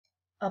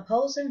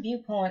Opposing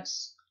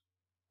Viewpoints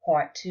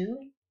Part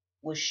 2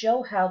 will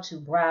show how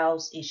to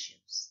browse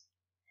issues.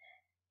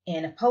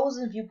 In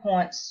Opposing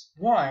Viewpoints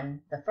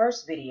 1, the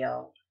first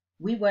video,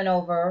 we went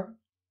over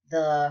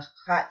the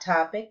hot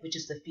topic, which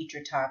is the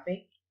featured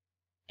topic,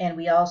 and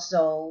we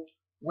also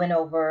went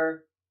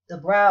over the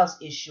browse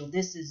issue.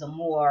 This is a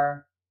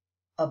more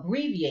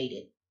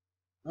abbreviated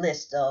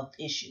list of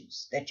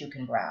issues that you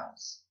can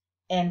browse.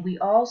 And we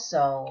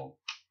also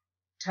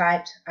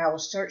typed our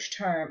search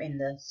term in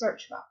the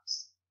search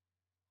box.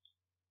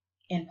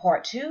 In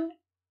Part 2,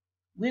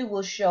 we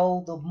will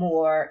show the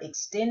more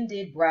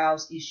extended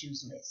browse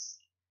issues list.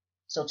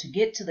 So to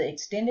get to the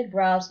extended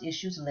browse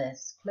issues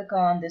list, click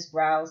on this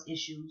browse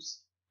issues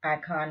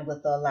icon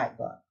with the light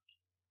bulb.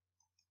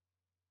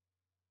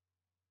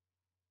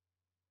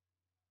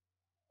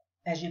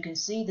 As you can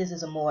see, this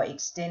is a more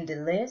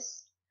extended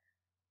list.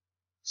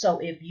 So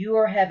if you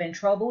are having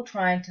trouble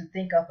trying to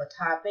think of a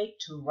topic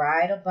to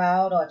write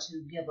about or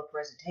to give a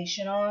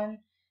presentation on,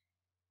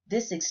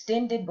 this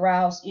extended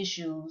browse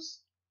issues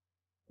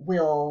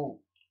will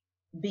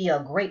be a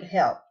great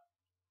help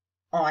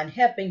on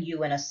helping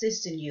you and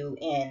assisting you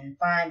in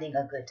finding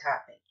a good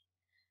topic.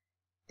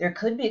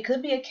 It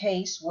could be a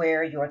case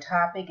where your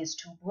topic is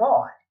too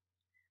broad.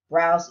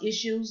 Browse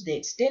issues, the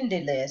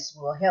extended list,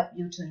 will help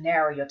you to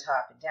narrow your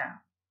topic down.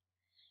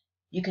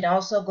 You can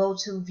also go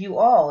to View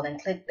All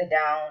and click the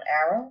down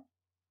arrow,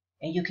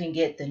 and you can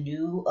get the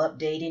new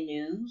updated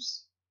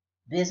news,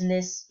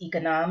 business,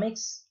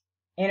 economics,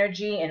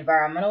 energy,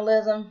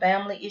 environmentalism,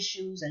 family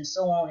issues, and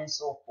so on and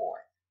so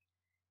forth.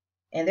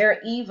 And there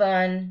are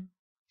even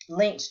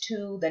links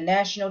to the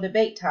national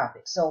debate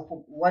topic. So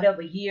for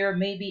whatever year,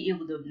 maybe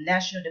the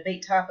national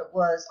debate topic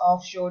was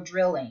offshore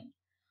drilling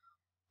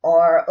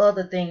or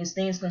other things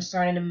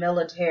concerning the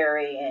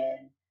military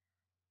and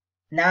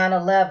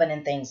 9/11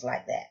 and things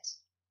like that.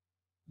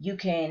 You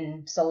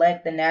can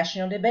select the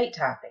national debate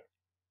topic.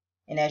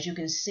 And as you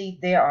can see,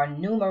 there are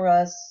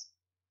numerous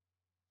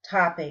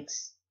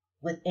topics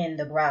within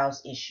the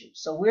browse issue.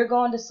 So we're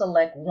going to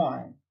select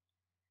one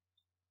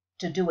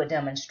to do a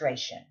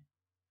demonstration.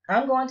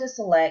 I'm going to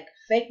select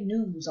fake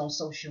news on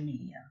social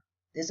media.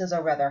 This is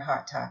a rather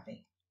hot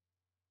topic.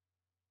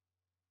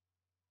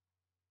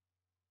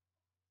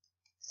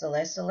 So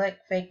let's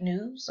select fake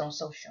news on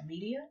social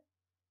media.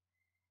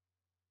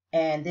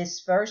 And this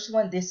first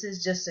one, this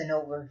is just an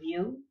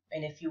overview.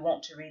 And if you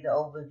want to read the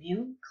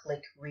overview,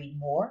 click Read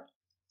More.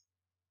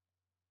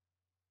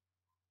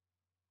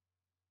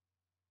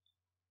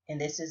 And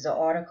this is the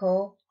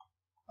article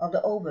of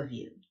the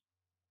overview.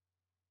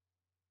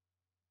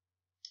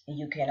 And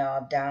you can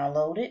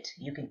download it.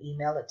 You can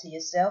email it to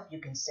yourself.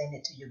 You can send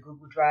it to your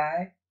Google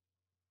Drive.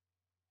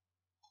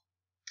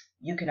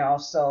 You can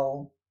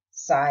also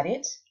cite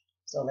it.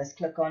 So let's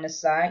click on the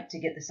cite to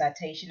get the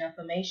citation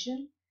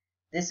information.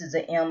 This is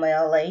the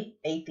MLA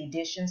 8th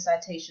edition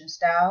citation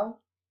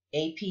style,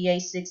 APA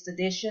 6th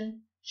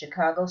edition,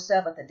 Chicago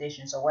 7th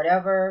edition. So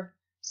whatever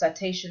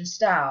citation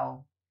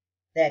style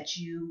that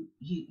you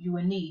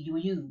will need, you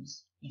will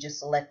use, you just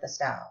select the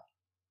style.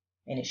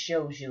 And it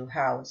shows you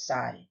how it's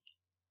cited.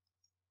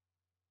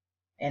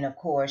 And of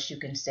course, you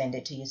can send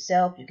it to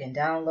yourself, you can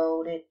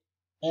download it,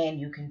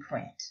 and you can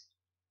print.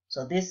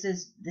 So this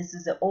is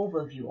the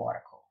overview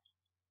article.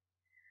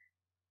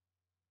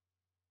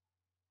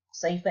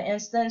 Say for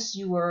instance,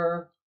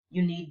 you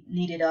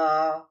needed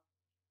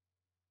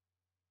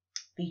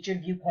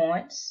featured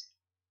viewpoints,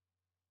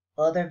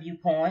 other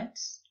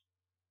viewpoints.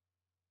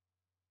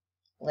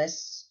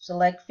 Let's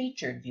select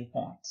featured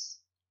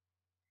viewpoints.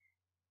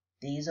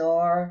 These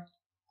are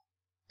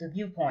the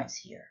viewpoints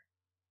here.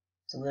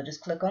 So we'll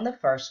just click on the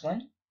first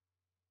one.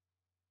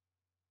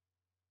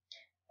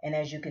 And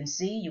as you can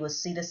see, you will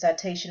see the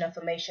citation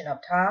information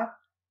up top,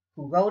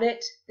 who wrote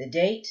it, the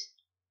date,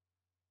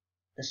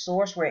 the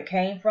source where it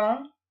came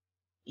from,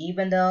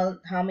 even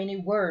how many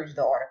words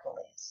the article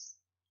is.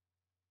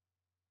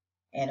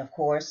 And of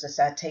course, the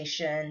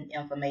citation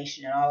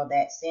information and all of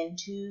that, send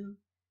to,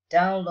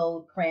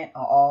 download, print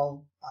are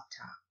all up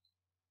top.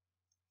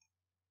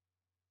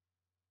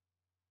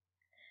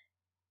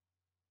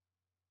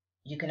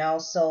 You can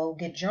also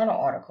get journal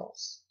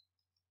articles.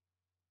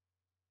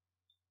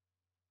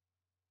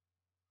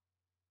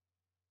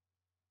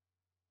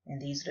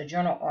 And these are the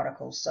journal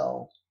articles.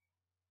 So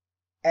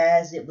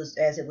as it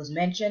was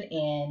mentioned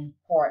in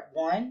part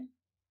 1,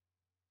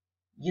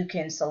 you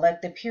can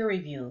select the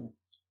peer-reviewed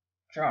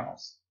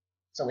journals.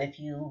 So if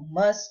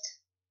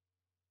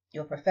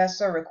your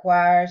professor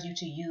requires you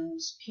to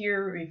use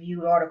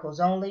peer-reviewed articles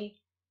only,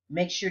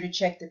 make sure to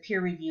check the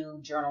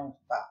peer-reviewed journal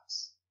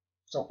box.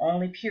 So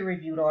only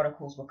peer-reviewed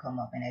articles will come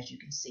up. And as you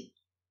can see,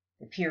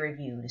 the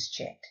peer-reviewed is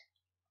checked.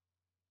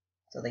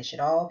 So they should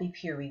all be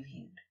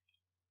peer-reviewed.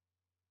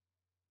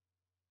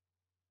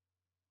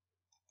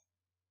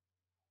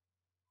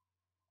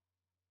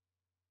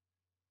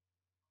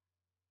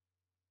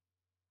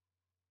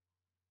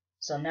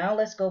 So now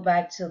let's go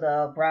back to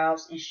the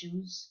Browse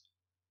Issues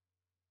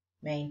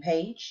main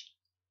page.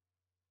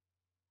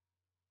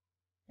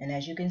 And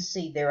as you can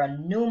see, there are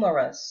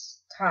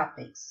numerous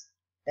topics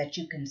that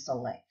you can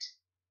select.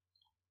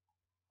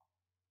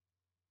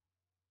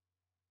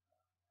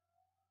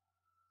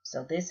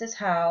 So this is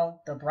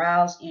how the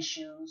browse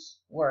issues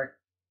work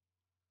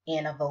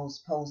in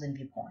opposing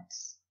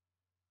viewpoints.